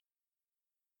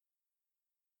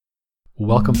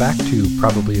Welcome back to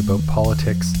Probably About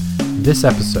Politics. This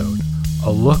episode, a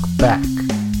look back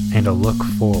and a look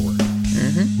forward.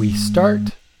 Mm-hmm. We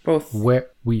start both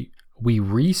where we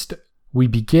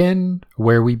begin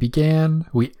where we began.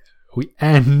 We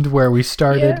end where we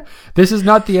started. Yeah. This is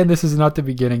not the end. This is not the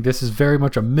beginning. This is very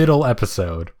much a middle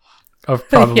episode of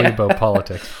Probably About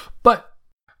Politics. But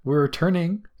we're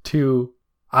returning to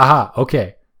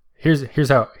okay. Here's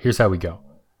how we go.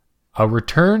 A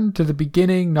return to the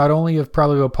beginning, not only of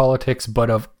Probably About Politics, but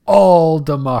of all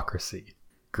democracy.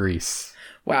 Greece.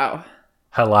 Wow.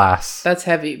 Alas. That's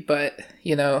heavy, but,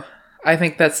 I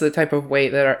think that's the type of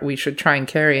weight that we should try and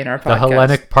carry in our podcast. The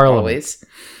Hellenic Parliament. Always.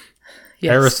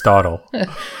 Yes. Aristotle.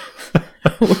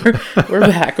 we're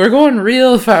back. We're going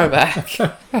real far back.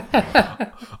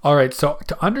 All right, so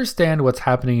to understand what's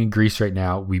happening in Greece right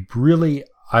now, we really,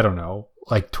 I don't know,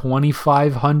 like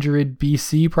 2500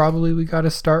 BC probably we got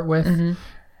to start with. Mm-hmm.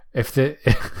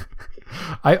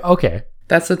 Okay.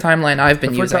 That's the timeline I've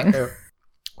been using.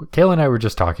 Kayla and I were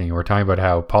just talking. We're talking about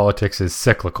how politics is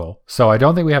cyclical. So I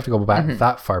don't think we have to go back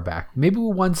that far back. Maybe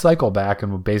one cycle back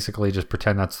and we'll basically just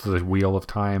pretend that's the wheel of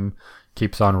time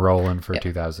keeps on rolling for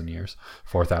 2,000 years,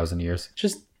 4,000 years.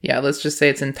 Let's just say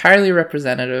it's entirely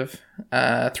representative.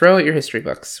 Throw out your history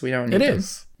books. We don't need It them.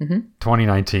 is.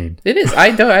 2019. It is. I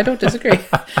don't disagree.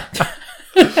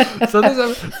 So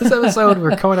this episode,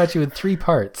 we're coming at you in 3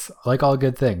 parts, like all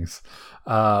good things.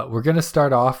 We're going to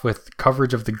start off with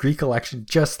coverage of the Greek election,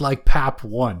 just like PAP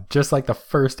 1, just like the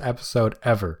first episode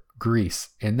ever, Greece.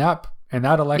 In that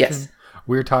election,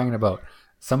 we're talking about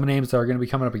some names that are going to be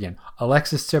coming up again.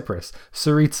 Alexis Tsipras,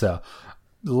 Syriza,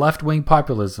 left-wing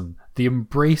populism, the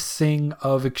embracing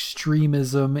of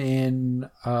extremism in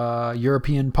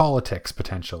European politics,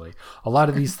 potentially. A lot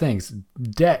of these things.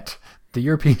 Debt, the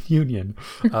European Union,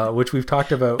 which we've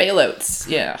talked about. Bailouts,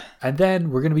 yeah. And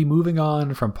then we're going to be moving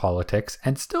on from politics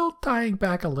and still tying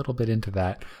back a little bit into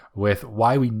that with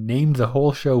why we named the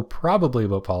whole show Probably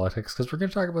About Politics, because we're going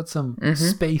to talk about some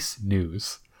space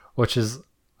news, which is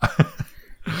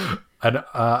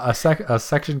a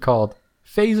section called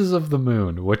Phases of the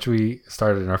Moon, which we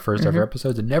started in our first ever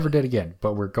episodes and never did again,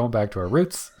 but we're going back to our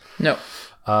roots. No.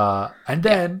 And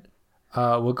then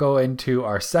we'll go into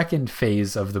our second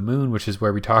phase of the moon, which is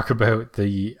where we talk about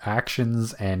the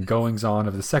actions and goings on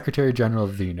of the Secretary General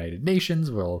of the United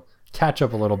Nations. We'll catch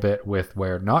up a little bit with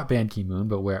where not Ban Ki-moon,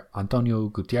 but where Antonio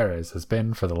Gutierrez has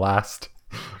been for the last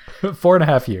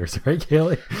 4.5 years, right,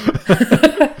 Kaylee?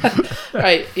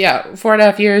 Right, yeah.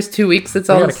 4.5 years, 2 weeks, it's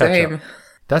all the same.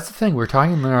 That's the thing. We're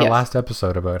talking in our last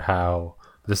episode about how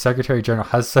the Secretary General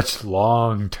has such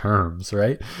long terms,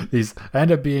 right? These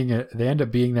end up being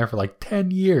there for like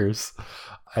 10 years.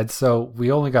 And so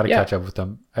we only got to catch up with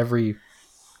them every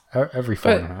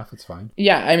 4.5. It's fine.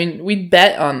 Yeah, I mean, we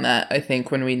bet on that, I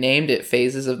think, when we named it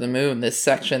Phases of the Moon, this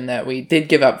section that we did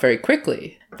give up very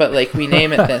quickly. But, like, we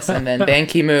name it this, and then Ban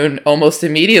Ki-moon almost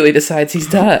immediately decides he's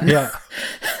done. Yeah.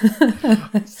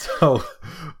 So,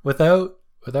 without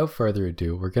further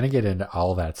ado, we're going to get into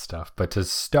all that stuff. But to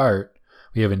start,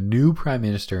 we have a new prime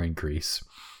minister in Greece,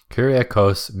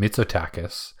 Kyriakos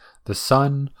Mitsotakis, the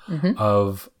son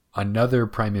of another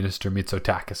prime minister,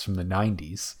 Mitsotakis, from the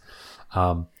 90s.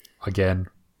 Again,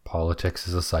 politics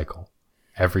is a cycle.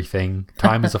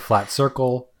 Time is a flat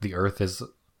circle. The earth is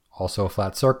also a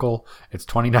flat circle. It's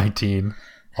 2019.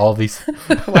 All these.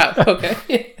 Wow,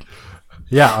 okay.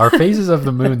 Yeah, our phases of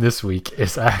the moon this week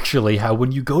is actually how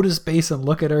when you go to space and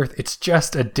look at Earth, it's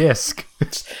just a disk.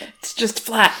 It's just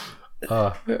flat.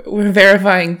 We're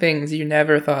verifying things you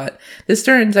never thought. This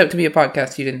turns out to be a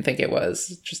podcast you didn't think it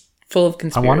was. Just full of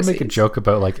conspiracies. I want to make a joke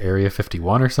about like Area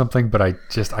 51 or something, but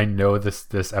I know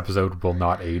this episode will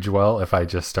not age well if I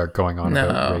just start going on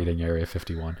about rating Area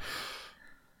 51.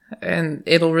 And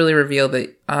it'll really reveal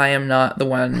that I am not the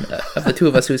one of the two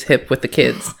of us who's hip with the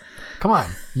kids. Come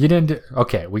on, you didn't.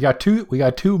 Okay, we got two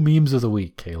memes of the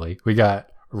week, Kaylee. We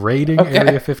got raiding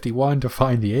Area 51 to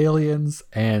find the aliens,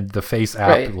 and the Face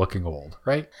app looking old.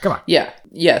 Right? Come on. Yeah.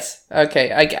 Yes.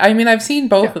 Okay. I mean, I've seen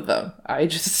both of them.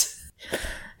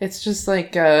 It's just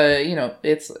like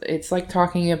it's like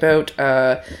talking about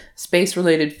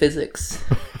space-related physics.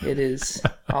 It is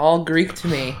all Greek to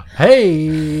me.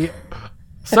 Hey.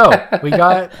 So we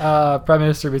got Prime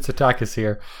Minister Mitsotakis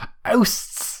here.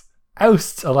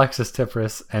 Ousts Alexis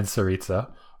Tsipras and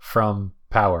Syriza from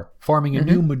power, forming a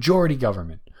new majority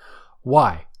government.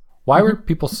 Why? Why were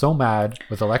people so mad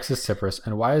with Alexis Tsipras,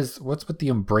 and what's with the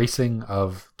embracing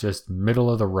of just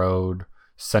middle of the road,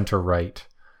 center right,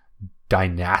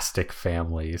 dynastic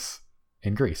families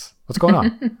in Greece? What's going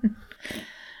on?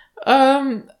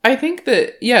 I think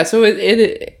that so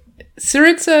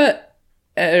Syriza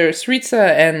Syriza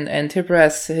and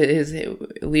Tsipras,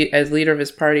 as leader of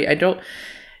his party,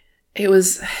 it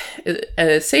was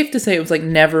safe to say it was like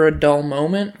never a dull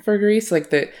moment for Greece.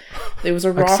 Like it was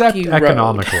a rocky road.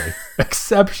 Economically,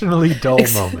 exceptionally dull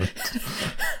moment.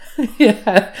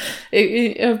 Yeah,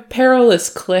 a perilous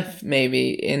cliff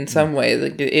maybe in some ways.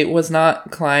 Like it was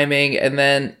not climbing, and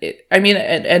then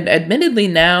and admittedly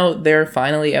now they're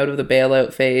finally out of the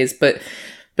bailout phase, but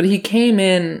he came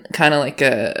in kind of like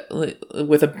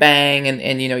with a bang,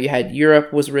 and you had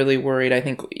Europe was really worried. I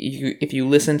think if you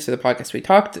listen to the podcast we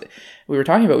were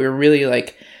talking about, we were really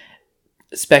like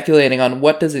speculating on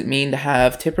what does it mean to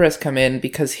have Tsipras come in,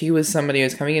 because he was somebody who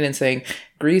was coming in and saying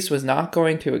Greece was not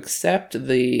going to accept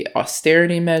the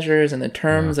austerity measures and the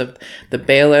terms of the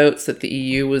bailouts that the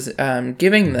EU was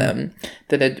giving them,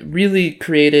 that had really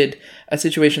created a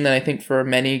situation that I think for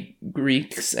many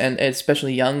Greeks, and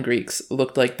especially young Greeks,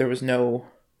 looked like there was no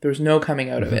coming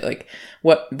out of it. Like,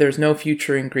 there's no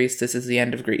future in Greece. This is the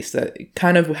end of Greece. That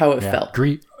kind of how it felt.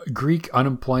 Greek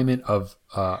unemployment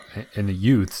in the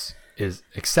youths is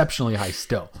exceptionally high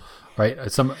still,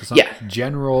 right? Some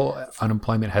general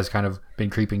unemployment has kind of been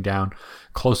creeping down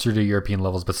closer to European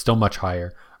levels, but still much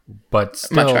higher. But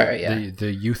still, much higher, yeah.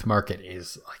 The youth market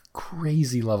is like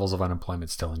crazy levels of unemployment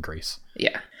still in Greece.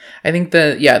 Yeah, I think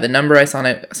the number I saw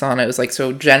on it was like,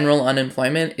 so general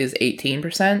unemployment is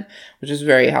 18%, which is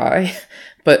very high,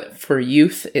 but for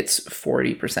youth it's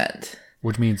 40%.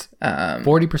 Which means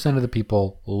 40% of the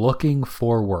people looking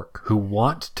for work who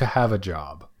want to have a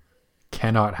job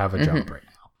cannot have a job right now.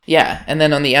 Yeah, and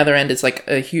then on the other end, it's like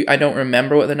a huge, I don't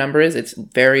remember what the number is. It's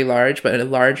very large, but a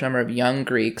large number of young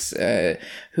Greeks who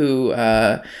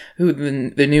the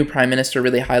new prime minister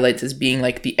really highlights as being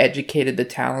like the educated, the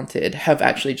talented, have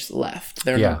actually just left.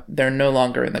 They're no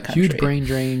longer in the country. Huge brain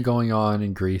drain going on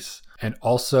in Greece. And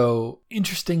also,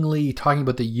 interestingly, talking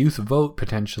about the youth vote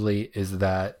potentially, is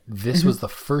that this was the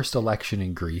first election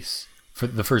in Greece, for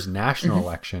the first national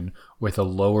election, with a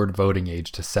lowered voting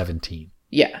age to 17.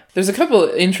 Yeah. There's a couple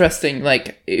interesting,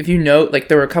 like, if you note, like,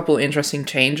 there were a couple interesting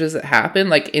changes that happened.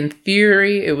 Like, in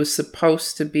theory, it was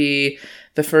supposed to be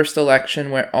the first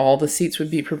election where all the seats would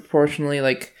be proportionally,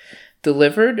 like,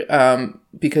 delivered,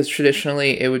 because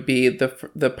traditionally it would be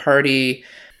the party...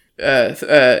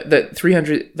 the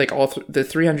 300, like the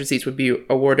 300 seats would be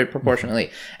awarded proportionally,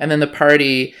 and then the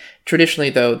party traditionally,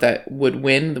 though, that would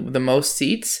win the most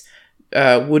seats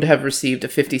would have received a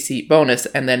 50 seat bonus.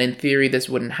 And then in theory this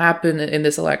wouldn't happen in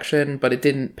this election, but it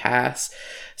didn't pass,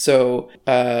 so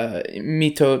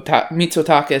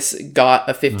Mitsotakis got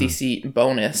a 50 seat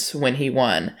bonus when he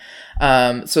won.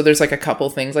 So there's like a couple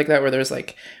things like that where there's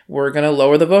like, we're going to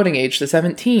lower the voting age to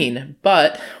 17,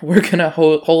 but we're going to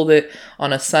hold it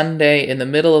on a Sunday in the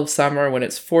middle of summer when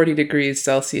it's 40 degrees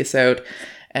Celsius out.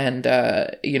 And,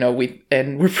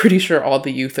 we're pretty sure all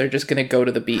the youth are just going to go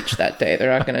to the beach that day.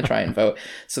 They're not going to try and vote.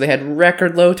 So they had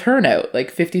record low turnout,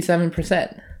 like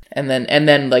 57%. And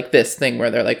then like this thing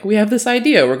where they're like, we have this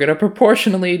idea, we're going to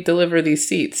proportionally deliver these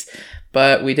seats,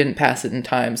 but we didn't pass it in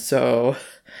time. So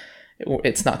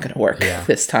it's not going to work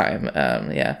this time.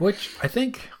 Which I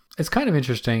think it's kind of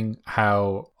interesting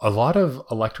how a lot of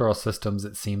electoral systems,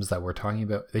 it seems that we're talking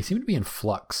about, they seem to be in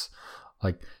flux,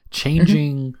 like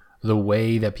changing the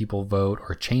way that people vote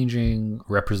or changing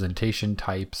representation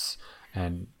types.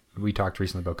 And we talked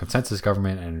recently about consensus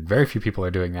government, and very few people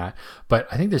are doing that. But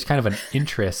I think there's kind of an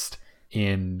interest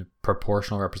in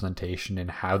proportional representation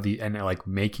and like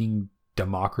making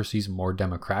democracies more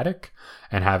democratic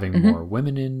and having more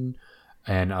women in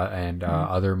and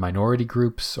other minority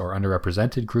groups or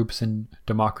underrepresented groups in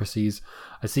democracies.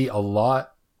 I see a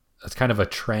lot. It's kind of a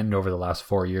trend over the last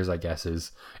 4 years, I guess,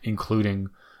 is including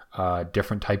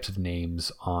different types of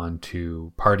names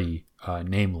onto party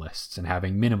name lists and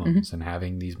having minimums and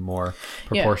having these more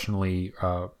proportionally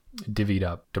divvied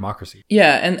up democracy.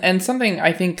 Yeah, and something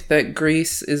I think that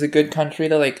Greece is a good country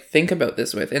to like think about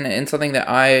this with, and something that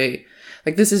I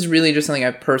like, this is really just something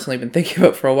I've personally been thinking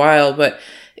about for a while, but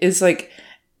is like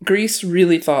Greece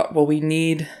really thought, well, we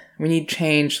need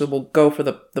change, so we'll go for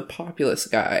the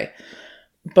populist guy.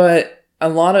 But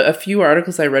a few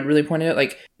articles I read really pointed out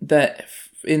like that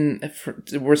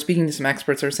we're speaking to some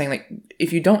experts that are saying like,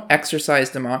 if you don't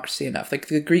exercise democracy enough, like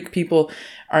the Greek people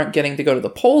aren't getting to go to the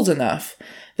polls enough,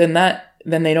 then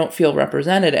they don't feel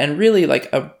represented. And really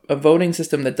like a voting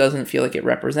system that doesn't feel like it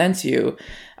represents you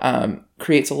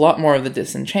creates a lot more of the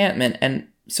disenchantment. And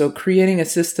so creating a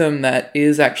system that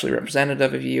is actually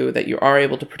representative of you, that you are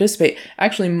able to participate,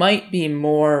 actually might be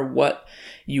more what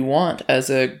you want as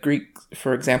a Greek,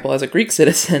 for example, as a Greek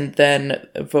citizen, then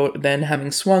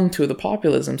having swung to the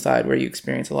populism side where you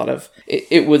experience a lot of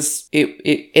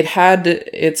it had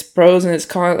its pros and its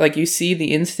cons. Like, you see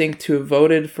the instinct to have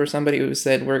voted for somebody who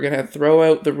said, we're going to throw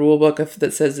out the rule book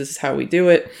that says this is how we do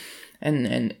it,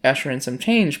 and usher in some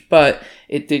change, but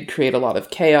it did create a lot of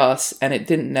chaos, and it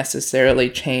didn't necessarily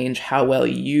change how well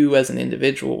you as an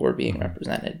individual were being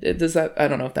represented. I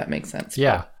don't know if that makes sense.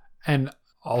 Yeah. And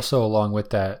also along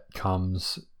with that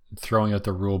comes throwing out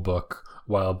the rule book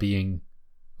while being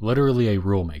literally a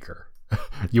rule maker.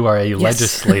 You are a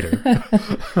legislator.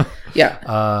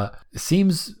 Yeah.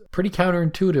 Seems pretty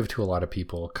counterintuitive to a lot of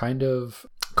people, kind of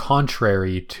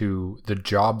contrary to the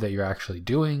job that you're actually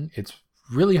doing. It's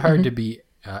really hard to be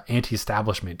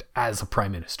anti-establishment as a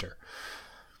prime minister.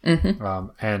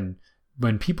 And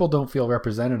when people don't feel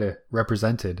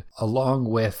represented, along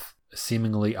with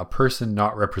seemingly a person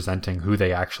not representing who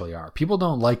they actually are, people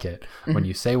don't like it when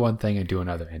you say one thing and do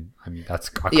another. And I mean, that's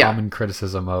a common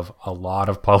criticism of a lot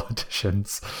of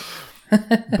politicians.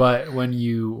 But when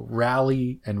you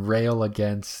rally and rail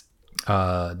against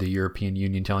the European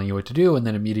Union telling you what to do, and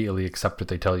then immediately accept what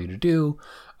they tell you to do,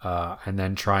 and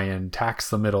then try and tax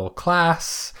the middle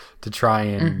class to try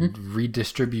and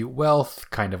redistribute wealth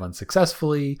kind of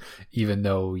unsuccessfully, even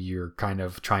though you're kind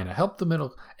of trying to help the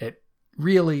middle, it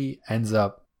really ends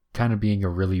up kind of being a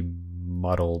really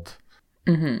muddled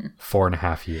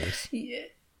 4.5 years.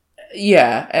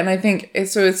 Yeah, and I think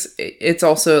it's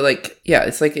also like,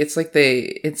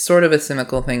 it's sort of a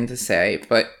cynical thing to say,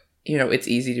 but you know, it's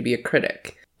easy to be a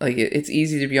critic. Like, it's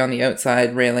easy to be on the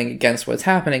outside railing against what's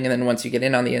happening, and then once you get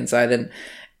in on the inside,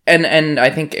 and I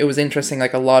think it was interesting,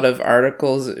 like, a lot of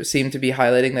articles seem to be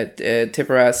highlighting that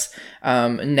Tsipras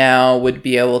now would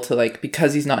be able to, like,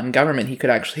 because he's not in government, he could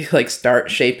actually, like,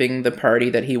 start shaping the party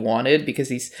that he wanted, because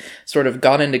he's sort of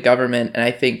got into government, and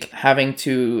I think having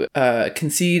to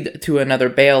concede to another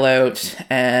bailout,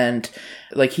 and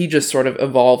like, he just sort of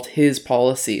evolved his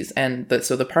policies, and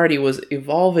so the party was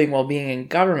evolving while being in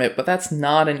government, but that's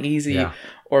not an easy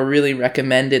or really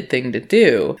recommended thing to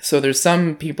do. So there's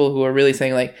some people who are really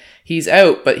saying, like, he's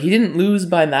out, but he didn't lose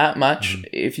by that much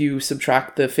if you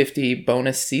subtract the 50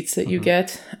 bonus seats that you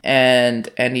get, and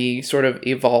he sort of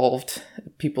evolved,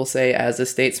 people say, as a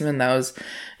statesman. That was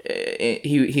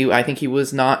I think he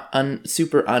was not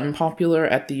super unpopular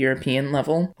at the European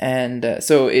level, and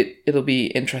so it'll be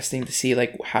interesting to see,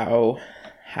 like, how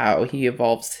he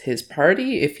evolves his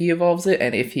party, if he evolves it,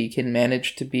 and if he can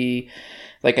manage to be,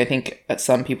 like, I think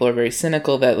some people are very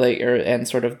cynical that, like, and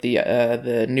sort of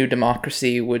the New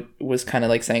Democracy was kind of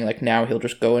like saying, like, now he'll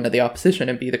just go into the opposition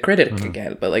and be the critic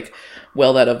again, but, like,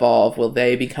 will that evolve? Will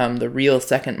they become the real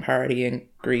second party in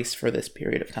Greece for this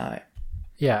period of time?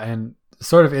 Yeah, and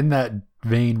sort of in that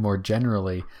vein more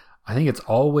generally, I think it's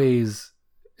always,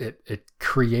 it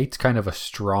creates kind of a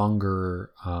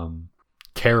stronger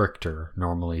character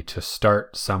normally to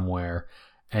start somewhere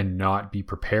and not be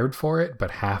prepared for it,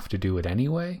 but have to do it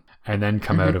anyway, and then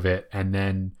come out of it, and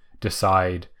then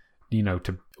decide, you know,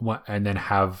 and then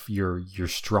have your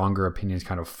stronger opinions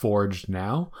kind of forged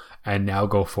now, and now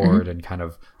go forward and kind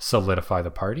of solidify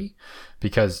the party,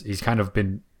 because it's kind of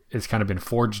been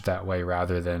forged that way,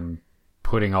 rather than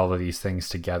putting all of these things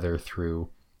together through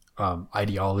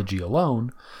ideology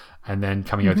alone, and then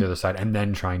coming out the other side, and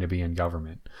then trying to be in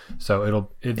government. So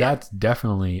that's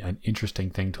definitely an interesting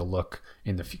thing to look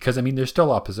in because I mean, there's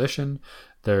still opposition.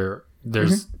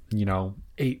 There's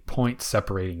 8 points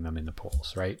separating them in the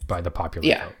polls, right, by the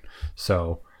popular vote.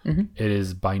 So it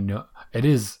is by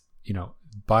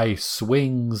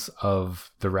swings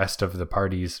of the rest of the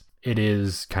parties, it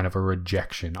is kind of a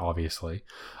rejection, obviously,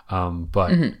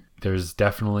 but there's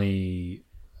definitely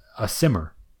a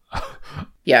simmer.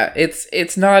 Yeah,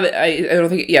 it's not. I don't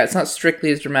think. Yeah, it's not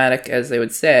strictly as dramatic as they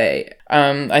would say.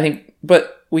 I think,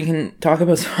 but we can talk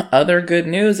about some other good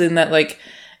news in that, like,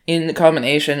 in the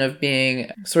combination of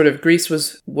being sort of, Greece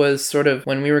was sort of,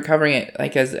 when we were covering it,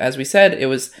 like, as we said, it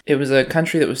was a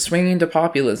country that was swinging to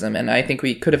populism, and I think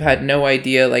we could have had no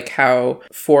idea, like, how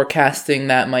forecasting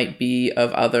that might be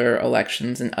of other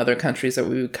elections in other countries that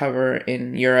we would cover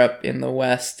in Europe, in the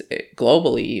West,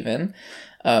 globally even,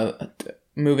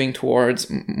 moving towards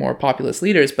more populist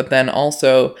leaders. But then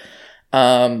also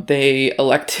they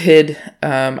elected,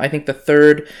 I think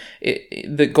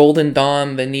the Golden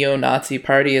Dawn, the neo-Nazi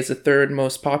party, is the third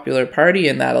most popular party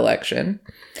in that election.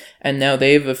 And now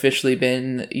they've officially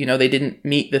been, they didn't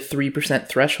meet the 3%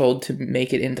 threshold to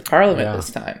make it into parliament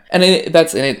this time. And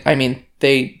I mean,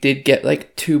 they did get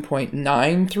like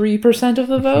 2.93% of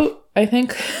the vote, I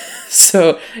think.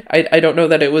 So I don't know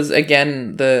that it was,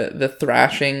 again, the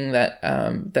thrashing that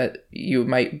that you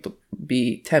might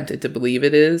be tempted to believe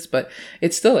it is, but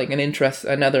it's still like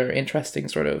another interesting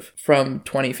sort of from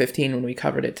 2015 when we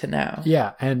covered it to now.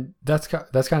 Yeah, and that's kind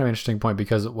of an interesting point,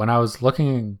 because when I was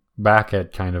looking back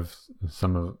at kind of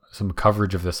some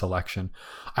coverage of this election,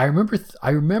 I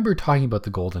remember talking about the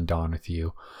Golden Dawn with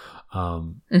you.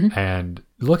 And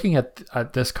looking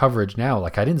at this coverage now,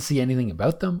 like I didn't see anything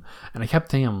about them, and I kept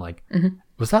thinking, I'm like,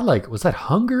 was that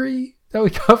Hungary that we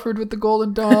covered with the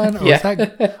Golden Dawn, or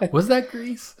was that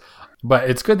Greece? But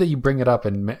it's good that you bring it up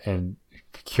and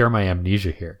cure my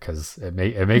amnesia here, because it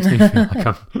makes me feel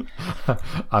like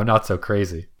I'm not so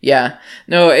crazy. Yeah,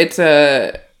 no, it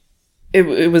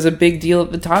was a big deal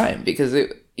at the time, because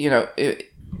it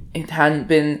hadn't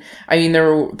been. I mean, there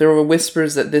were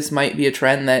whispers that this might be a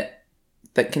trend that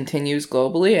continues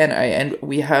globally, and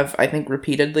we have, I think,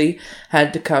 repeatedly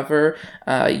had to cover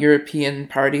European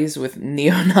parties with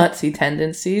neo-Nazi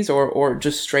tendencies, or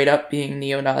just straight up being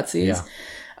neo-Nazis. Yeah.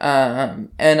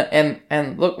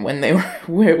 And look, when they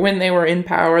were in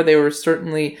power, they were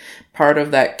certainly part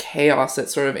of that chaos that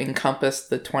sort of encompassed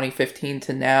the 2015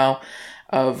 to now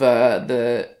of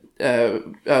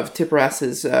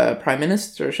Tsipras's prime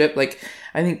ministership. Like,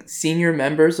 I think senior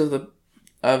members of the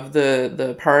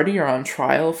party are on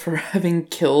trial for having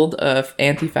killed a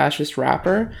anti-fascist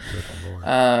rapper.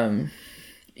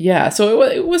 Yeah, so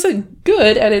it was a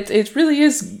good, and it really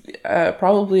is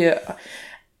probably a.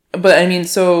 But I mean,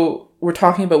 so we're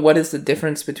talking about what is the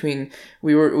difference between,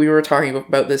 we were talking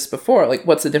about this before, like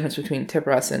what's the difference between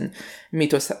Tsipras and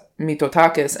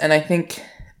Mitsotakis, and I think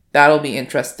that'll be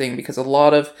interesting, because a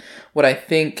lot of what I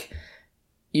think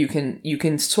you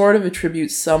can sort of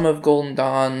attribute some of Golden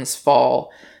Dawn's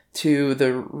fall to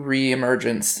the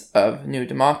re-emergence of New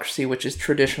Democracy, which is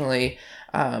traditionally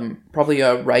probably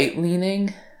a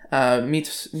right-leaning.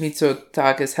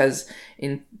 Mitsotakis has,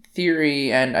 in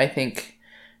theory, and I think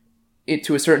it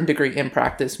to a certain degree in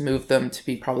practice, moved them to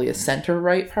be probably a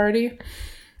center-right party.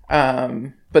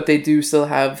 But they do still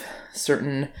have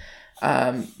certainly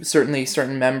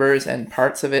certain members and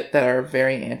parts of it that are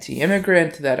very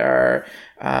anti-immigrant, that are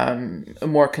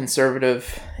more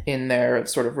conservative in their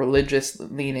sort of religious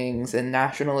leanings and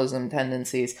nationalism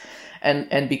tendencies,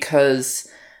 and because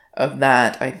of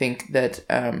that, I think that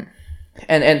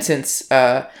and since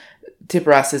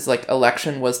Tsipras's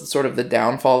election was sort of the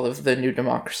downfall of the New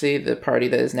Democracy, the party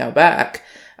that is now back,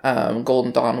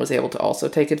 Golden Dawn was able to also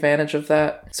take advantage of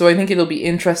that. So I think it'll be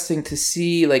interesting to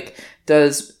see, how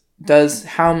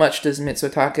much does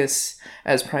Mitsotakis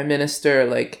as prime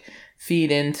minister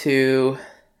feed into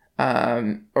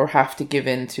or have to give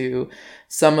into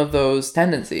some of those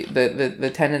tendencies,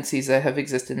 the tendencies that have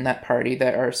existed in that party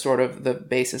that are sort of the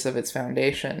basis of its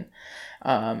foundation,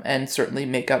 and certainly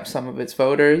make up some of its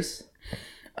voters.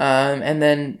 And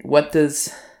then what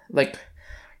does,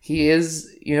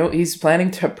 he's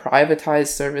planning to privatize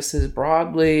services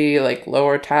broadly,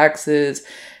 lower taxes.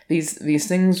 These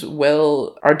things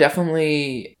are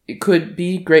definitely, it could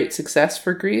be great success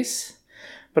for Greece,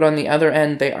 but on the other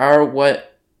end, they are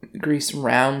what Greece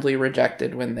roundly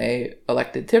rejected when they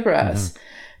elected Tsipras,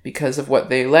 because of what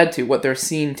they led to, what they're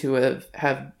seen to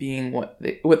have being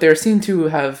what they're seen to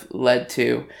have led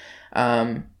to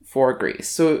for Greece.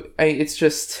 So it's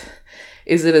just,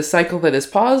 is it a cycle that is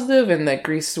positive and that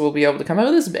Greece will be able to come out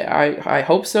of this? I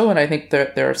hope so, and I think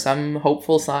that there are some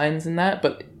hopeful signs in that,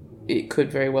 but it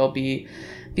could very well be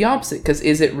the opposite, because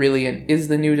is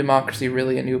the New Democracy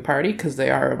really a new party? Because they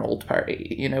are an old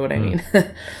party, you know what I mean?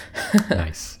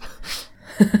 Nice.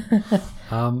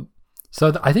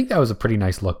 So I think that was a pretty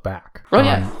nice look back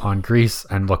on Greece,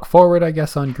 and look forward, I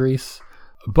guess, on Greece.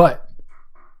 But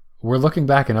we're looking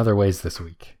back in other ways this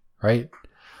week, right?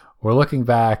 We're looking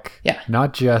back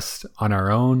not just on our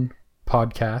own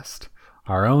podcast,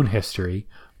 our own history,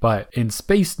 but in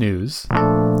space news.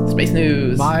 Space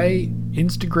news. My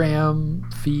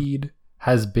Instagram feed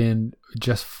has been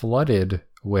just flooded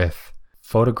with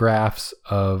photographs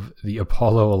of the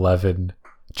Apollo 11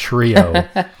 trio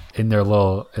in their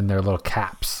little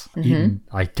caps. Eating,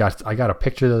 I got a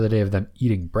picture the other day of them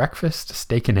eating breakfast,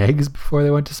 steak and eggs, before they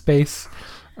went to space.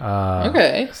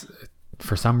 Okay.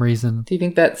 For some reason. Do you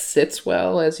think that sits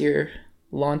well as you're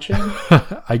launching?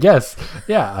 I guess.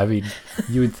 Yeah. I mean,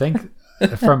 you would think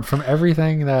from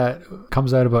everything that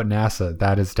comes out about NASA,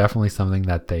 that is definitely something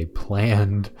that they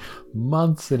planned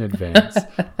months in advance.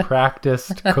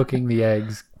 Practiced cooking the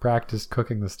eggs, practiced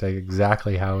cooking the steak,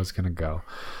 exactly how it's going to go.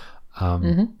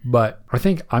 But I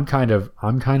think I'm kind of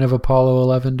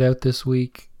Apollo 11'd out this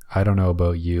week. I don't know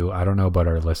about you. I don't know about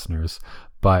our listeners,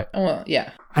 But Oh, well,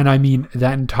 yeah. and I mean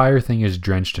that entire thing is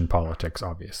drenched in politics,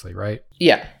 obviously, right?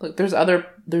 Yeah. Look, there's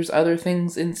other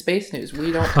things in space news.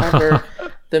 We don't cover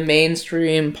the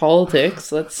mainstream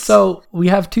politics. So we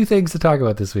have two things to talk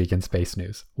about this week in space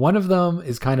news. One of them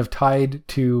is kind of tied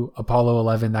to Apollo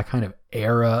 11, that kind of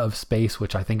era of space,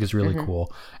 which I think is really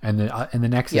cool. And the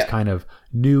next is kind of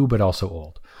new but also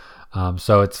old.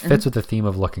 So it fits with the theme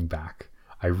of looking back.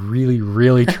 I really,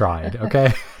 really tried.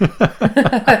 Okay.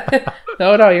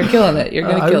 No, you're killing it. You're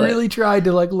gonna kill it. I really tried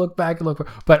to like look back and look,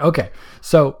 but okay.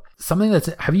 So something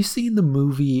have you seen the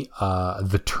movie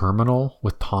The Terminal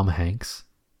with Tom Hanks?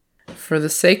 For the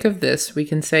sake of this, we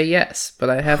can say yes, but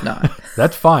I have not.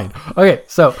 That's fine. Okay,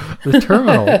 so The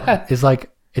Terminal is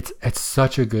like it's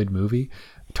such a good movie.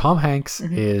 Tom Hanks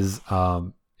is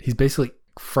he's basically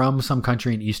from some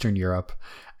country in Eastern Europe,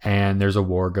 and there's a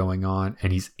war going on,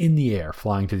 and he's in the air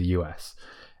flying to the US.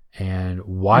 And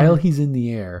while he's in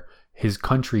the air, his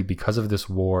country, because of this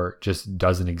war, just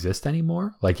doesn't exist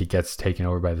anymore. Like it gets taken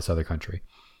over by this other country.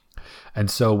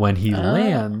 And so when he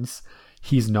lands,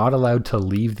 he's not allowed to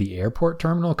leave the airport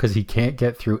terminal because he can't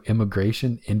get through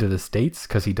immigration into the States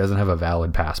because he doesn't have a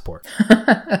valid passport.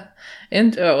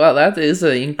 And well, that is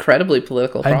an incredibly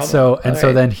political problem. So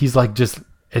then he's like, just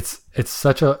it's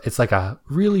like a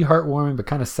really heartwarming but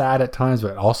kind of sad at times,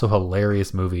 but also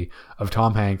hilarious movie of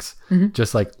Tom Hanks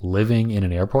just like living in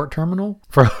an airport terminal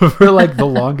for like the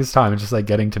longest time, and just like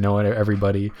getting to know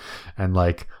everybody, and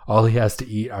like all he has to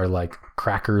eat are like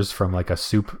crackers from like a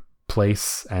soup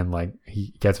place, and like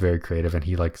he gets very creative, and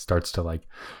he like starts to like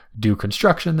do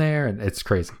construction there, and it's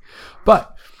crazy.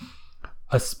 But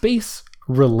a space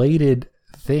related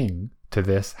thing to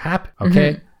this happened.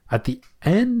 Okay. At the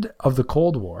end of the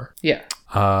Cold War,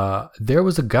 there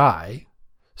was a guy,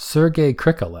 Sergei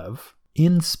Krikalev,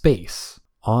 in space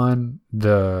on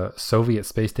the Soviet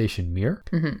space station Mir.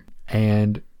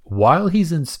 And while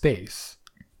he's in space,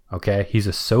 okay, he's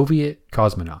a Soviet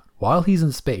cosmonaut. While he's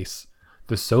in space,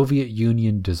 the Soviet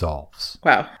Union dissolves.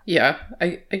 Wow. Yeah.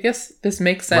 I guess this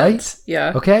makes sense. Right?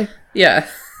 Yeah. Okay. Yeah.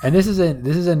 And this is in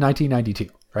 1992.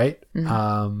 Right?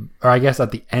 Or I guess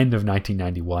at the end of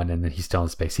 1991, and then he's still in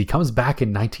space. He comes back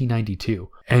in 1992,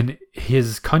 and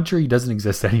his country doesn't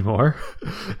exist anymore.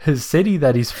 His city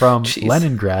that he's from,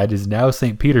 Leningrad, is now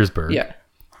St. Petersburg. Yeah.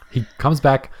 He comes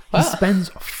back. He spends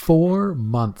 4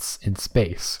 months in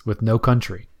space with no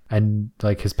country, and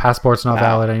like his passport's not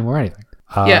valid anymore or anything.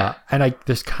 And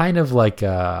there's kind of like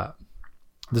a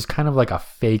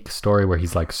fake story where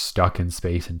he's like stuck in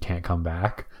space and can't come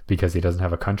back because he doesn't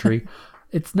have a country.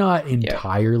 It's not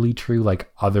entirely true.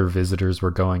 Like other visitors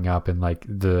were going up, and like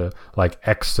the like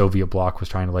ex-Soviet bloc was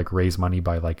trying to like raise money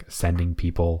by like sending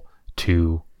people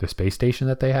to the space station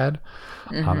that they had.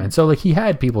 And so like he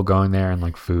had people going there and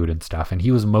like food and stuff, and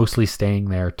he was mostly staying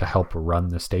there to help run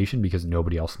the station because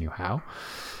nobody else knew how.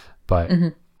 But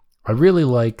I really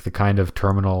like the kind of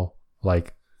terminal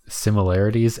like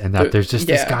similarities, and that there's just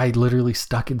this guy literally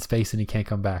stuck in space and he can't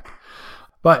come back.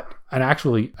 But an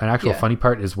actual funny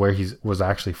part is where he was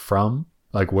actually from,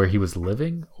 like where he was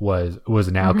living was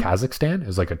now Kazakhstan. It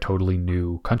was like a totally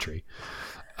new country.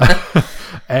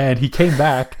 And he came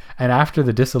back, and after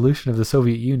the dissolution of the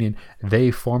Soviet Union,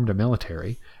 they formed a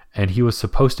military, and he was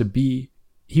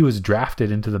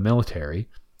drafted into the military.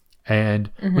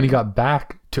 And when he got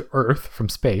back to Earth from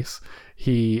space,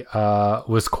 he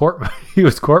was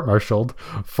court-martialed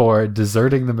for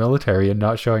deserting the military and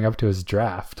not showing up to his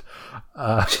draft.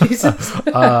 Jesus.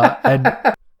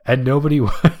 And nobody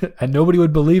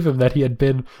would believe him that he had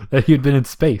been in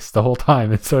space the whole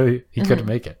time, and so he couldn't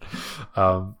make it.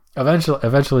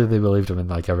 Eventually they believed him, and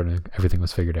like everything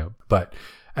was figured out. But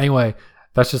anyway,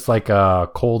 that's just like a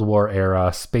Cold War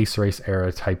era, space race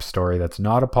era type story that's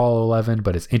not Apollo 11,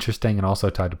 but it's interesting and also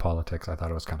tied to politics. I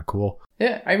thought it was kind of cool.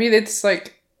 Yeah, I mean, it's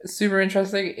like super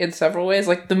interesting in several ways.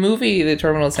 Like the movie The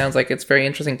Terminal sounds like it's very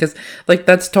interesting because like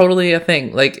that's totally a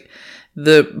thing. Like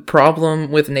the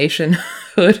problem with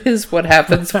nationhood is what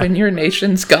happens when your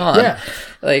nation's gone. Yeah.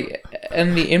 Like,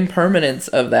 and the impermanence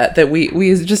of that we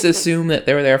just assume that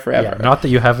they were there forever. Yeah, not that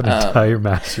you have an entire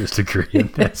master's degree in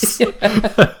this.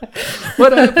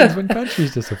 What happens when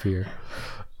countries disappear?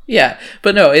 Yeah,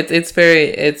 but no, it's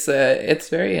very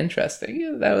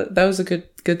interesting. That was a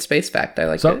good space fact. I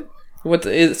like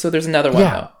it. So there's another one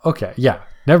though. Okay, yeah.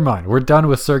 Never mind. We're done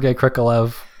with Sergei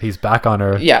Krikalev. He's back on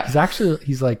Earth. Yeah.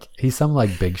 He's some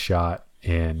like big shot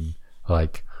in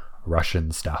like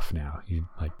Russian stuff now. You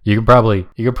can probably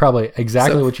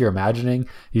exactly what you're imagining.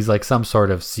 He's like some sort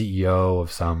of CEO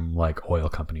of some like oil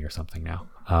company or something now.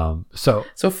 So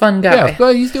fun guy. Yeah,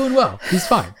 well, he's doing well. He's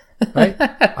fine. Right?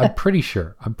 I'm pretty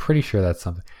sure that's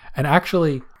something. And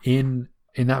actually in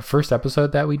in that first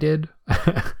episode that we did,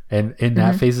 and in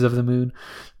that Phases of the Moon,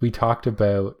 we talked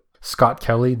about Scott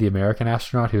Kelly, the American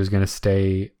astronaut who was going to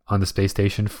stay on the space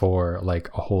station for like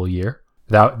a whole year.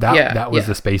 That was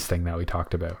the space thing that we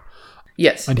talked about.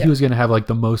 Yes. And he was going to have like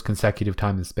the most consecutive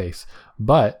time in space.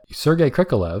 But Sergei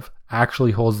Krikalev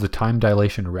actually holds the time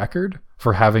dilation record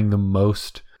for having the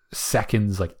most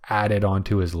seconds like added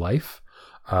onto his life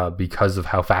because of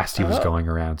how fast he was going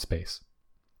around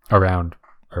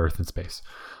Earth and space.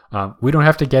 We don't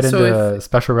have to get into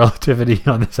special relativity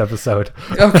on this episode.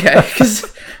 Okay,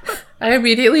 because I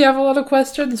immediately have a lot of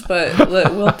questions, but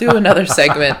we'll do another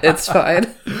segment. It's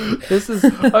fine. This is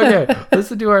okay.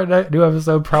 Listen to our new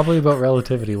episode, probably about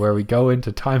relativity, where we go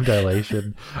into time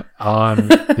dilation on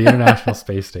the International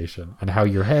Space Station and how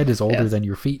your head is older than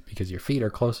your feet because your feet are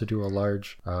closer to a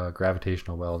large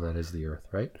gravitational well that is the Earth,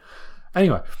 right?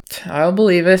 Anyway, I'll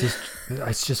believe it.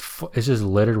 It's just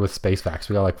littered with space facts.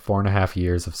 We got like 4.5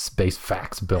 years of space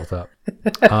facts built up.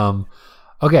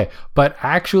 Okay, but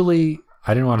actually,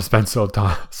 I didn't want to spend so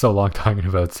long talking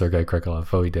about Sergei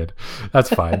Krikalev, but we did. That's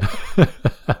fine.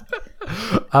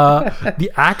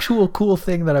 The actual cool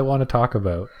thing that I want to talk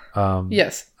about.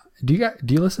 Yes. Do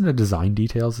you listen to Design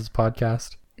Details, this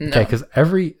podcast? No. Okay, because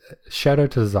shout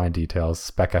out to Design Details,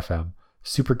 Spec FM.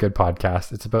 Super good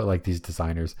podcast. It's about like these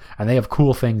designers, and they have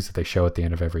cool things that they show at the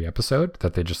end of every episode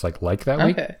that they just like that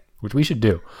week, which we should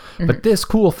do. But this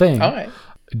cool thing, all right.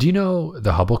 Do you know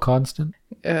the Hubble constant?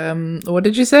 What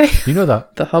did you say? Do you know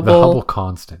the Hubble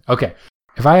constant? Okay,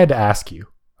 if I had to ask you,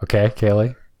 okay,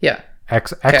 Kaylee? Yeah.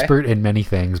 Expert in many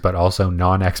things, but also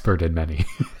non-expert in many.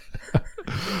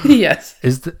 Yes.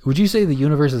 Would you say the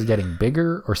universe is getting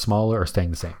bigger or smaller or staying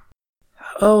the same?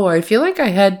 Oh, I feel like I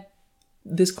had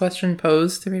this question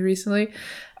posed to me recently.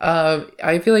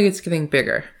 I feel like it's getting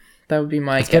bigger. That would be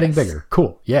my guess. It's getting bigger.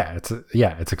 Cool. Yeah,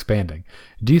 it's expanding.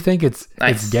 Do you think it's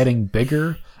getting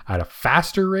bigger at a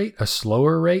faster rate, a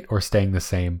slower rate, or staying the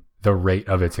same, the rate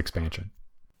of its expansion?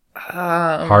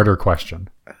 Harder question.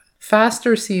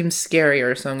 Faster seems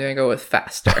scarier, so I'm going to go with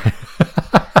faster.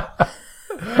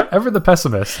 Ever the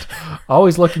pessimist,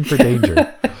 always looking for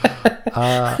danger.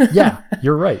 Yeah,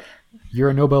 you're right. You're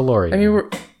a Nobel laureate. I mean,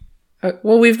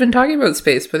 well, we've been talking about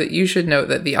space, but you should note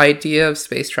that the idea of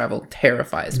space travel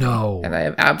terrifies me. No. And I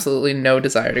have absolutely no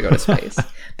desire to go to space.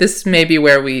 This may be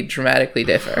where we dramatically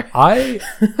differ. I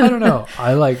don't know.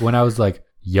 I like when I was like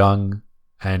young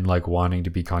and like wanting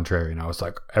to be contrarian, I was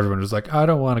like, everyone was like, I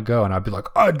don't want to go. And I'd be like,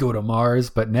 I'd go to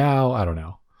Mars. But now, I don't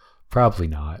know. Probably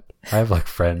not. I have like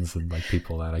friends and like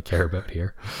people that I care about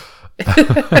here.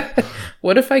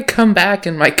 What if I come back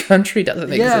and my country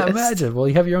doesn't exist? Yeah, imagine. Well,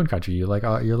 you have your own country. You're like,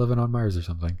 you're living on Mars or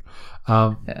something.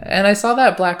 And I saw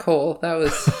that black hole. That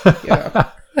was, yeah.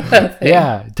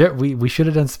 We should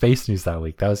have done space news that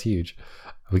week. That was huge.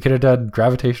 We could have done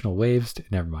gravitational waves.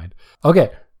 Never mind. Okay,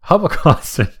 Hubble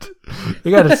constant. You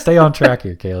got to stay on track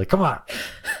here, Kaylee. Come on.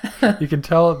 You can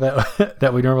tell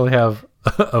that we normally have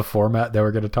a format that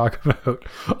we're going to talk about,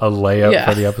 a layout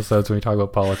for the episodes when we talk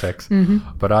about politics.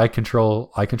 But I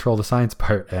control the science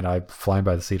part, and I'm flying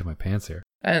by the seat of my pants here.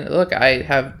 And look, I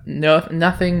have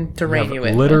nothing to rein you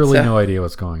in. Literally no idea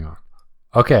what's going on.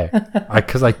 Okay,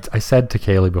 because I said to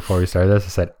Kaylee before we started this, I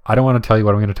said I don't want to tell you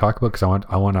what I'm going to talk about because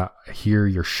I want to hear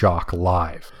your shock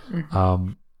live.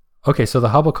 Okay, so the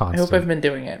Hubble constant. I hope I've been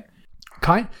doing it.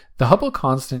 The Hubble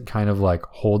constant kind of like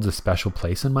holds a special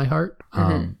place in my heart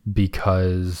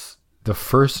because the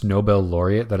first Nobel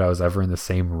laureate that I was ever in the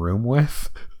same room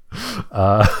with.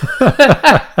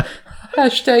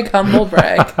 Hashtag humble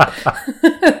brag.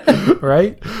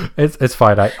 Right? It's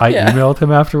fine. I emailed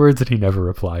him afterwards and he never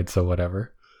replied, so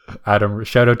whatever.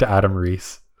 Shout out to Adam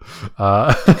Rees.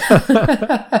 But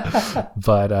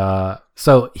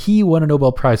so he won a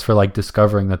Nobel Prize for like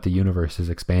discovering that the universe is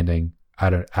expanding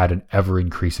at an ever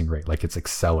increasing rate, like it's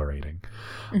accelerating.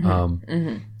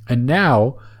 And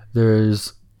now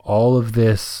there's all of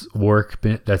this work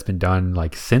that's been done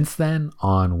like since then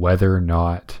on whether or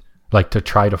not, like, to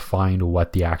try to find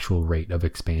what the actual rate of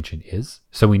expansion is.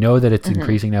 So we know that it's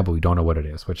increasing now, but we don't know what it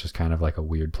is, which is kind of like a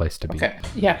weird place to be. Okay.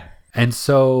 Yeah. And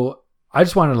so I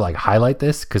just wanted to like highlight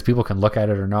this because people can look at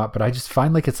it or not, but I just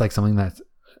find like it's like something that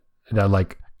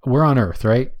like we're on Earth,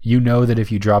 right? You know that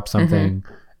if you drop something,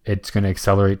 it's going to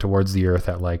accelerate towards the Earth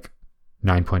at like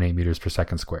 9.8 meters per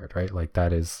second squared, right? Like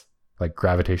that is like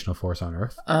gravitational force on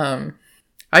Earth.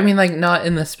 I mean, like not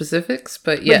in the specifics,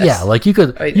 but yes. But yeah, like you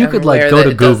could like go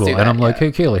to Google and I'm like,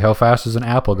 hey Kaylee, how fast is an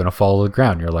apple going to fall to the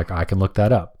ground? You're like, I can look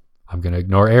that up. I'm going to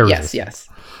ignore air resistance. Yes,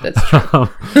 that's true.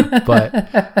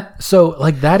 But so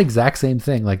like that exact same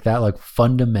thing, like that, like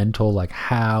fundamental, like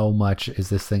how much is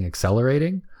this thing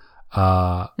accelerating?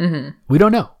 We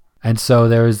don't know. And so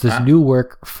there's this new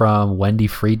work from Wendy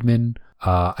Friedman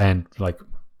and like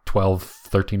 12,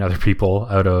 13 other people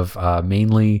out of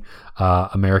mainly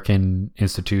American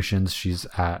institutions. She's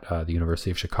at the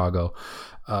University of Chicago.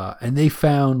 And they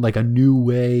found like a new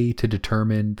way to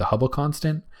determine the Hubble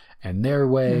constant. And their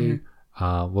way,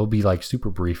 we'll be like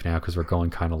super brief now because we're going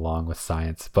kind of long with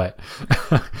science. But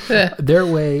their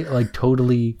way like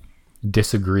totally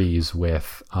disagrees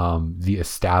with the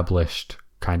established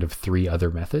kind of 3 other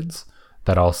methods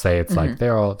that all say it's like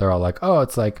they're all like, oh,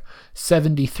 it's like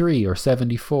 73 or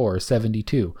 74 or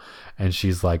 72, and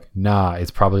she's like, nah, it's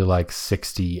probably like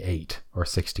 68 or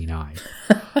 69.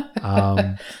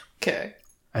 Okay.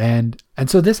 And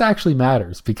so this actually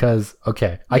matters because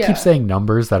I keep saying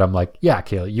numbers that I'm like, yeah,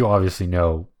 Kayla, you obviously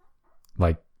know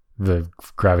like the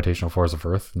gravitational force of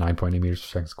Earth, 9.8 meters per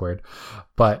second squared,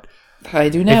 but I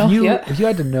do now. If you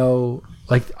had to know,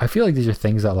 like, I feel like these are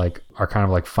things that like are kind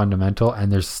of like fundamental,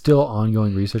 and there's still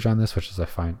ongoing research on this, which is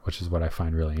what I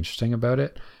find really interesting about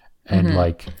it. And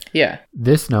like,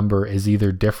 this number is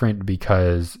either different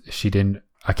because she didn't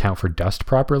account for dust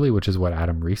properly, which is what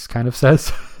Adam Rees kind of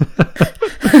says.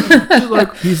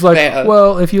 he's like,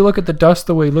 well, if you look at the dust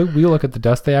the way we look at the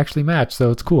dust, they actually match, so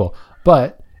it's cool.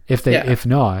 But if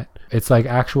not, it's like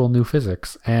actual new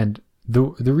physics. And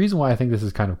the reason why I think this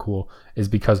is kind of cool is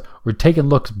because we're taking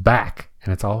looks back,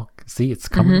 and it's all, it's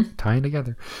coming, tying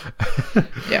together.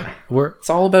 It's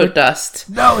all about dust.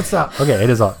 No, it's not. Okay, it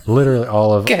is literally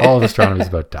all of astronomy is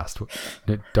about dust.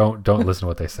 Don't listen to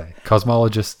what they say.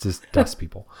 Cosmologists is dust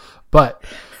people. But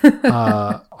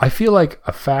I feel like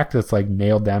a fact that's like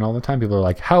nailed down all the time. People are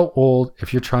like, how old?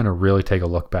 If you're trying to really take a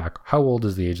look back, how old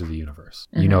is the age of the universe?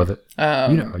 You know that.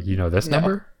 You know this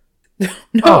number.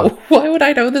 No, why would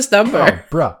I know this number? Oh,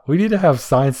 bruh, we need to have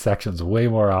science sections way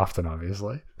more often,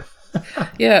 obviously.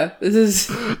 Yeah, this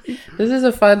is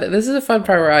a fun part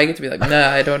where I get to be like,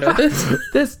 nah, I don't know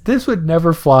this. This would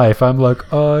never fly if I'm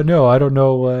like, no, I don't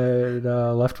know what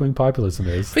left-wing populism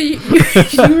is. But you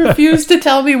refused to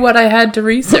tell me what I had to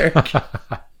research.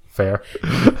 Fair.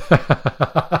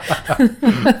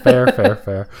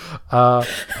 Fair.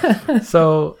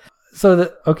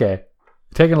 Okay.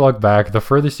 Taking a look back, the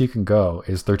furthest you can go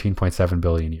is 13.7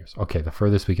 billion years. Okay, the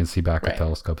furthest we can see back with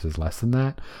telescopes is less than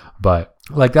that. But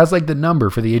like that's like the number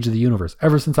for the age of the universe.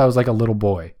 Ever since I was like a little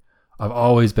boy, I've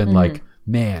always been like,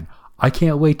 man, I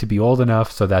can't wait to be old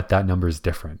enough so that number is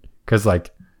different. Because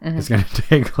like it's going to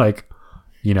take like,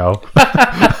 it's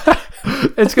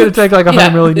going to take like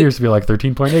 100 million years to be like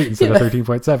 13.8 instead of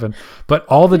 13.7. But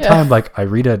all the time, like I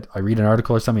read an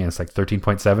article or something and it's like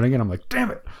 13.7 again. I'm like,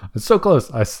 damn it, it's so close.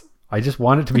 I just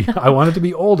want it to be, I want it to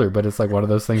be older, but it's like one of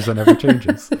those things that never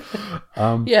changes.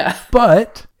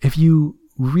 But if you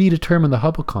redetermine the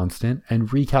Hubble constant and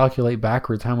recalculate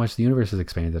backwards how much the universe has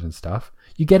expanded and stuff,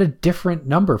 you get a different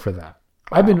number for that.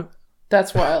 Wow.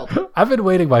 That's wild. I've been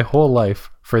waiting my whole life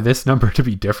for this number to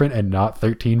be different and not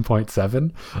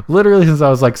 13.7, literally since I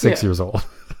was like 6 years old.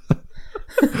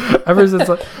 Ever since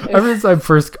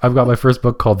I've got my first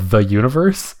book called The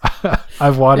Universe,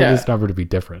 I've wanted this number to be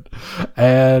different.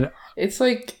 And it's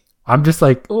like, I'm just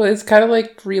like, well, it's kind of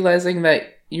like realizing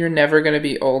that you're never going to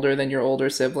be older than your older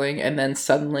sibling, and then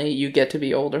suddenly you get to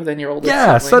be older than your older sibling.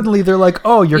 Yeah, suddenly they're like,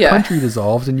 oh, your country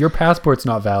dissolved and your passport's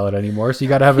not valid anymore, so you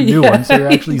got to have a new one, so you're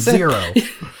actually zero.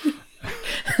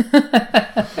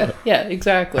 Yeah,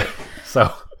 exactly.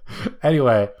 So,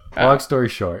 anyway, long story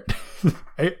short,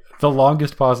 the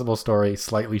longest possible story,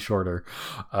 slightly shorter.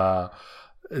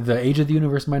 The age of the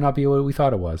universe might not be what we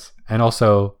thought it was. And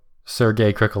also,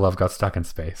 Sergei Krikalev got stuck in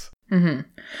space. Mm-hmm.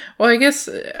 Well, I guess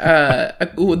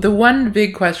the one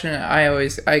big question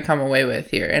I come away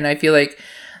with here, and I feel like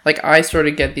I sort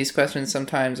of get these questions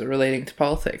sometimes relating to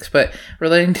politics, but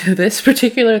relating to this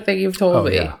particular thing you've told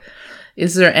me,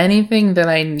 is there anything that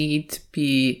I need to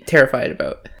be terrified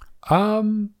about?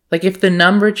 Like if the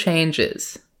number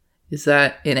changes, is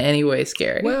that in any way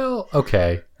scary? Well,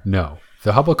 okay, no.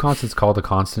 The Hubble constant's called a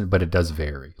constant, but it does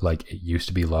vary. Like it used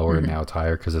to be lower and now it's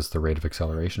higher because it's the rate of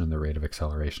acceleration, and the rate of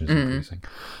acceleration is increasing.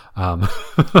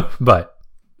 But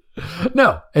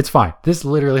no, it's fine. This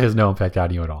literally has no impact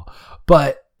on you at all.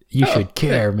 But you should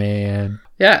care, man.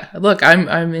 Yeah, look,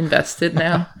 I'm invested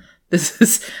now. This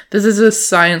is a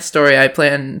science story I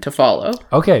plan to follow.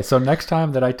 Okay, so next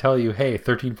time that I tell you, hey,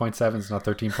 13.7 is not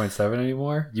 13.7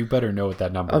 anymore, you better know what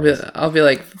that number is. I'll be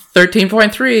like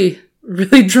 13.3.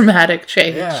 Really dramatic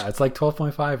change. Yeah, it's like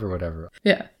 12.5 or whatever.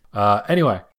 Yeah.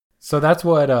 Anyway, so that's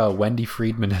what Wendy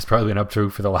Friedman has probably been up to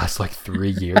for the last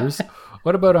 3 years.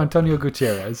 What about Antonio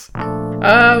Gutierrez?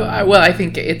 Well, I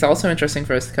think it's also interesting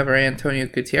for us to cover Antonio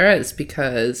Gutierrez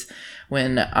because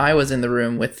when I was in the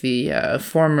room with the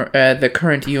the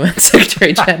current UN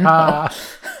Secretary General.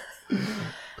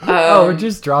 We're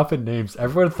just dropping names.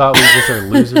 Everyone thought we just are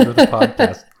losers of the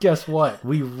podcast. Guess what?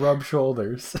 We rub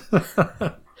shoulders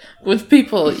with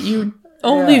people you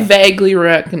only vaguely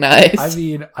recognize. I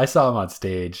mean, I saw him on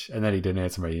stage, and then he didn't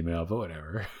answer my email, but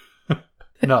whatever.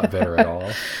 Not bitter at all.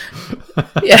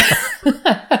 Yeah.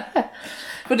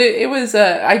 But it was,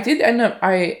 I did end up,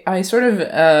 I sort of,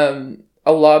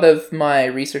 a lot of my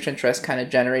research interest kind of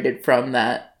generated from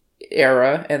that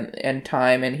era and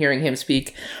time, and hearing him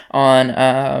speak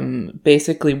on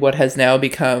basically what has now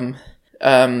become,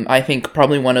 I think,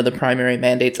 probably one of the primary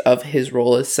mandates of his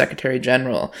role as Secretary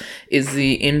General is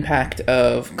the impact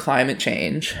of climate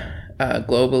change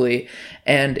globally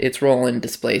and its role in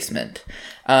displacement.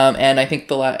 And I think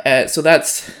so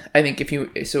that's, I think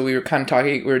we were kind of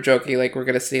talking, we were joking, like, we're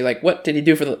going to see, like, what did he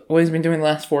do what he's been doing the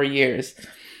last 4 years?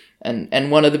 And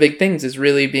one of the big things is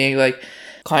really being like,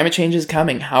 climate change is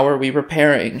coming. How are we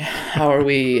preparing? How are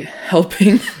we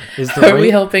helping? Are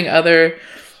we helping other?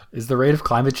 Is the rate of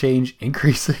climate change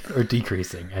increasing or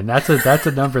decreasing? And that's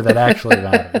a number that actually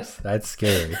matters. That's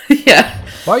scary. Yeah.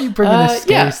 Why are you bringing this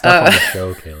scary stuff on the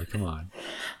show, Kayla? Come on.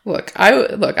 Look,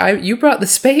 you brought the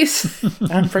space.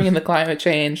 I'm bringing the climate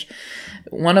change.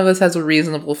 One of us has a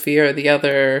reasonable fear. The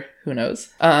other, who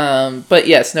knows? But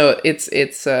yes, no, it's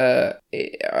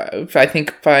I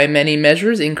think by many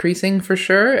measures increasing for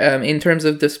sure, in terms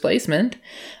of displacement,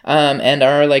 and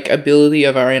our ability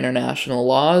of our international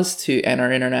laws and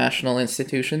our international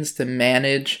institutions to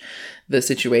manage the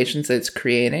situations that it's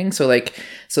creating. So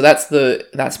that's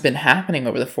been happening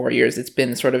over the 4 years. It's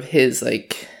been sort of his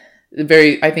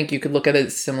I think you could look at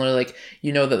it similar, that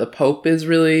the Pope is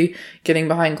really getting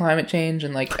behind climate change,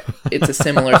 and it's a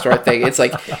similar sort of thing. It's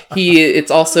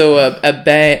it's also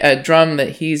a drum that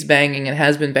he's banging and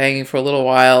has been banging for a little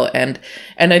while, and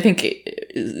I think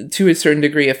to a certain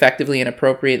degree effectively and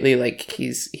appropriately.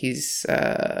 He's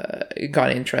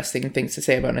got interesting things to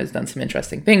say about it, and has done some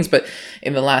interesting things. But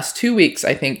in the last 2 weeks,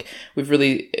 I think we've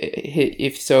really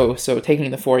hit, so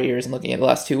taking the 4 years and looking at the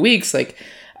last 2 weeks,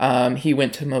 he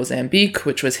went to Mozambique,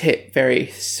 which was hit very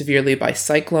severely by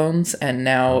cyclones, and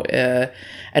now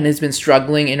and has been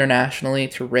struggling internationally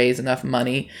to raise enough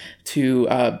money to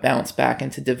bounce back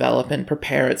and to develop and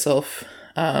prepare itself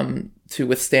to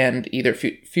withstand either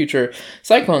future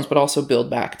cyclones, but also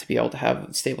build back to be able to have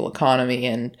a stable economy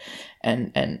and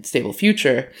stable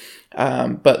future.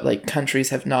 But countries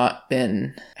have not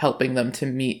been helping them to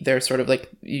meet their sort of,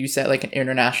 you said, an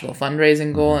international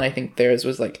fundraising goal. And I think theirs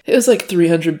was it was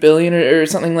 300 billion or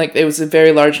something. It was a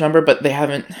very large number, but they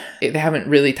haven't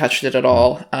really touched it at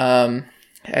all.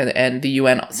 And the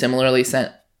UN similarly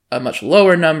sent a much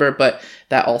lower number, but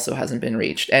that also hasn't been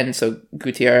reached. And so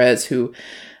Guterres, who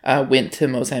went to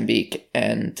Mozambique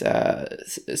and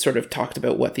sort of talked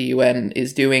about what the UN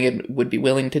is doing and would be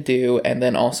willing to do, and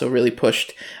then also really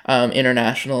pushed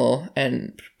international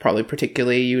and probably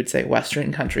particularly, you would say,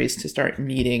 Western countries to start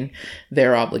meeting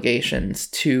their obligations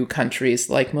to countries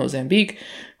like Mozambique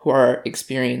who are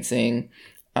experiencing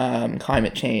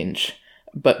climate change,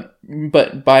 but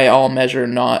by all measure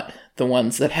not the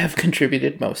ones that have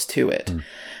contributed most to it.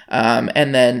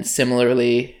 And then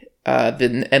similarly,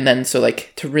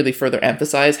 to really further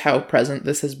emphasize how present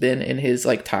this has been in his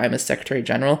time as Secretary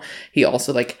General, he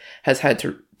also has had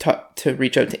to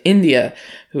reach out to India,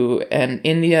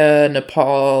 India,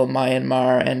 Nepal,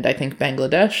 Myanmar, and I think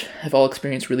Bangladesh have all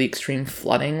experienced really extreme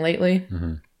flooding lately.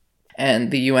 Mm-hmm.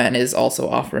 And the UN is also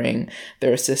offering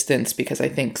their assistance because I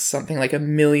think something like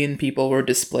 1 million people were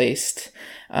displaced,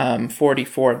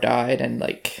 44 died, and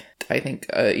I think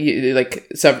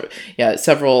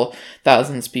several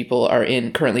thousands of people are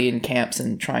currently in camps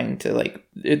and trying to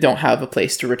don't have a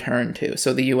place to return to.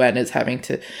 So the UN is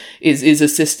is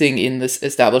assisting in this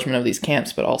establishment of these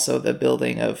camps, but also the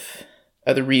building of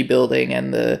the rebuilding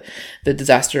and the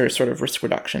disaster sort of risk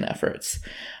reduction efforts.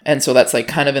 And so that's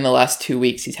kind of in the last 2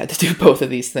 weeks he's had to do both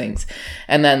of these things.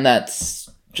 And then that's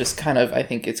just kind of, I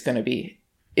think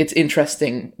it's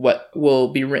interesting what will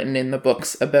be written in the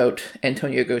books about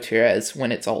Antonio Guterres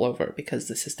when it's all over, because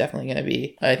this is definitely going to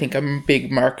be, I think, a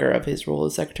big marker of his role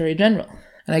as Secretary General.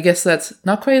 And I guess that's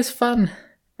not quite as fun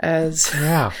as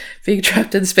being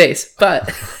trapped in space, but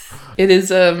it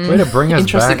is way to bring us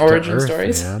interesting back origin to Earth,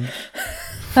 stories. Man.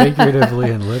 Figuratively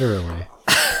and literally.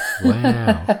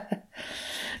 Wow.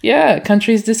 Yeah,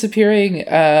 countries disappearing.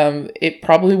 It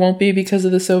probably won't be because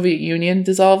of the Soviet Union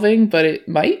dissolving, but it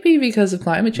might be because of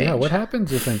climate change. Yeah, what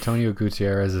happens if Antonio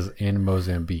Guterres is in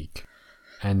Mozambique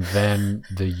and then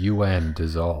the UN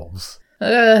dissolves?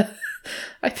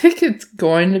 I think it's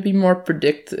going to be more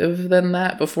predictive than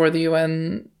that before the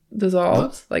UN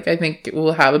dissolves. Like, I think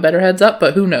we'll have a better heads up,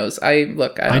 but who knows? I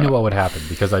know what would happen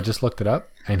because I just looked it up,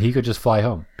 and he could just fly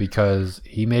home because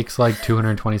he makes like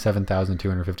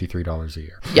 $227,253 a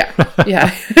year. Yeah.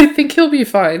 I think he'll be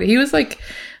fine. He was like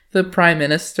the prime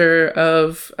minister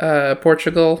of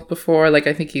Portugal before. Like,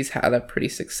 I think he's had a pretty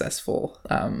successful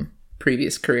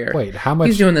previous career. Wait, how much?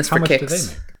 He's doing this how for much kicks. do they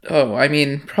make? Oh, I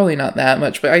mean, probably not that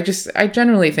much, but I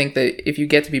generally think that if you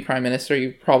get to be prime minister,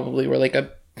 you probably were like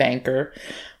a banker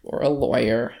or a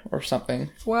lawyer or something.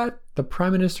 What? The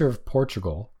prime minister of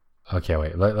Portugal? Okay,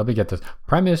 wait, let me get this.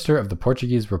 Prime minister of the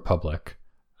Portuguese Republic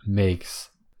makes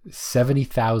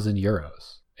 70,000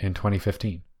 euros in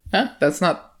 2015. Huh? That's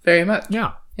not very much.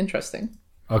 Yeah. Interesting.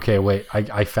 Okay, wait.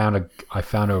 I found a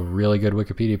really good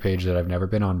Wikipedia page that I've never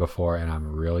been on before, and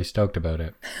I'm really stoked about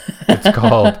it. It's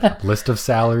called "List of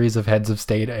Salaries of Heads of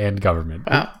State and Government."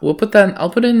 Wow, I'll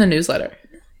put it in the newsletter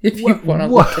if you want to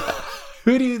look it up.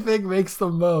 Who do you think makes the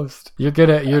most?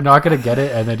 You're not gonna get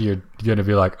it, and then you're gonna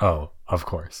be like, oh, of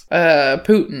course.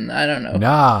 Putin. I don't know.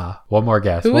 Nah. One more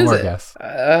guess. Who One is more it? guess.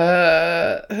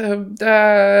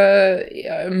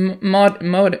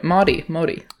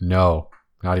 Modi. No.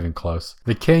 Not even close.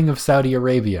 The king of Saudi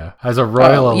Arabia has a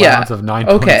royal allowance of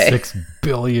 $9.6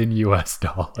 billion US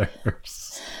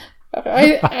dollars.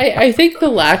 I think the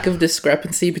lack of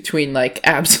discrepancy between like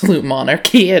absolute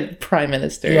monarchy and prime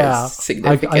minister is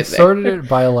significant. I sorted it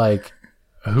by like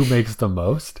who makes the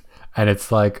most, and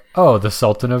it's like, oh, the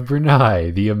Sultan of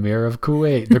Brunei, the Emir of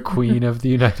Kuwait, the Queen of the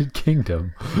United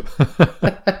Kingdom.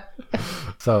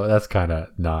 So that's kind of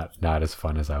not as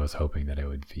fun as I was hoping that it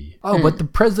would be. Oh, but the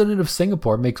president of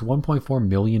Singapore makes $1.4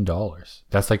 million.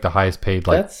 That's like the highest paid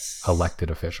elected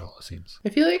official, it seems. I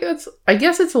feel like I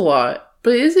guess it's a lot,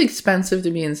 but it is expensive to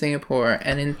be in Singapore.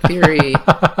 And in theory,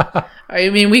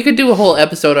 I mean, we could do a whole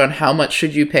episode on how much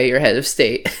should you pay your head of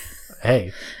state.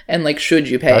 Hey. And like, should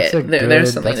you pay it?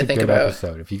 There's something to think about.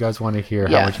 Episode. If you guys want to hear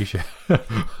how much you should,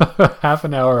 half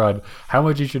an hour on how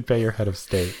much you should pay your head of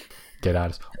state. Get at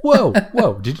us. Whoa.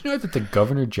 Did you know that the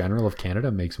Governor General of Canada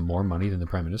makes more money than the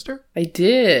Prime Minister? I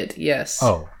did, yes.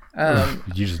 Oh.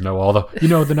 You just know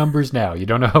the numbers now. You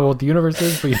don't know how old the universe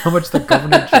is, but you know how much the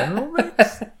Governor General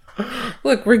makes?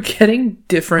 Look, we're getting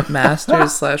different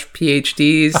masters /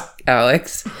 PhDs,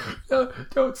 Alex.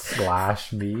 Don't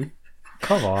slash me.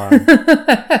 Come on.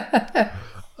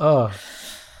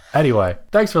 Anyway,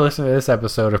 thanks for listening to this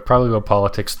episode of Probably About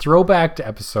Politics. Throwback to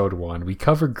episode 1. We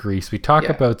cover Greece. We talk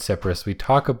about Cyprus. We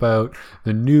talk about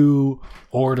the new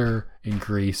order in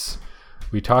Greece.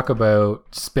 We talk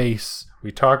about space.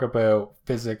 We talk about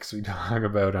physics. We talk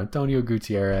about Antonio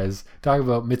Gutierrez. Talk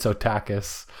about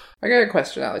Mitsotakis. I got a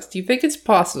question, Alex. Do you think it's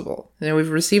possible? We've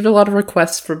received a lot of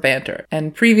requests for banter,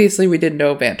 and previously we did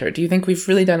no banter. Do you think we've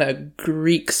really done a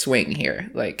Greek swing here?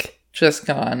 Like, just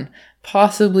gone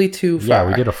possibly too far? Yeah,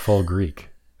 we did a full Greek.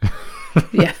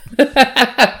 Yeah.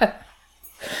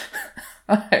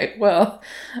 All right. Well,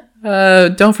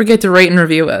 don't forget to rate and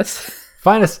review us.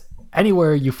 Find us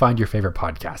anywhere you find your favorite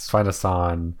podcasts. Find us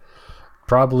on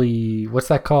probably, what's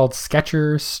that called?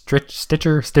 Stitcher?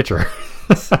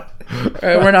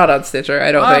 We're not on Stitcher,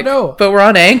 I don't think. No. But we're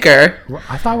on Anchor.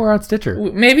 I thought we were on Stitcher.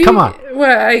 Maybe. Come on.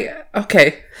 Well,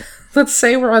 okay. Let's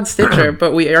say we're on Stitcher,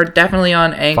 but we are definitely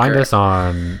on Anchor. Find us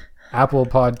on Apple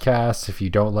Podcasts. If you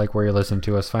don't like where you listen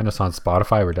to us, find us on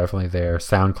Spotify. We're definitely there.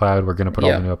 SoundCloud. We're going to put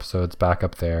all the new episodes back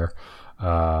up there.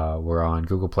 We're on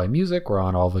Google Play Music. We're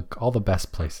on all the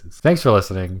best places. Thanks for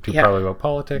listening to Probably About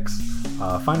Politics.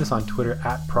 Find us on Twitter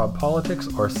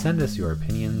 @ProbPolitics or send us your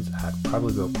opinions at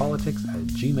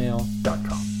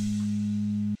probablyaboutpolitics@gmail.com.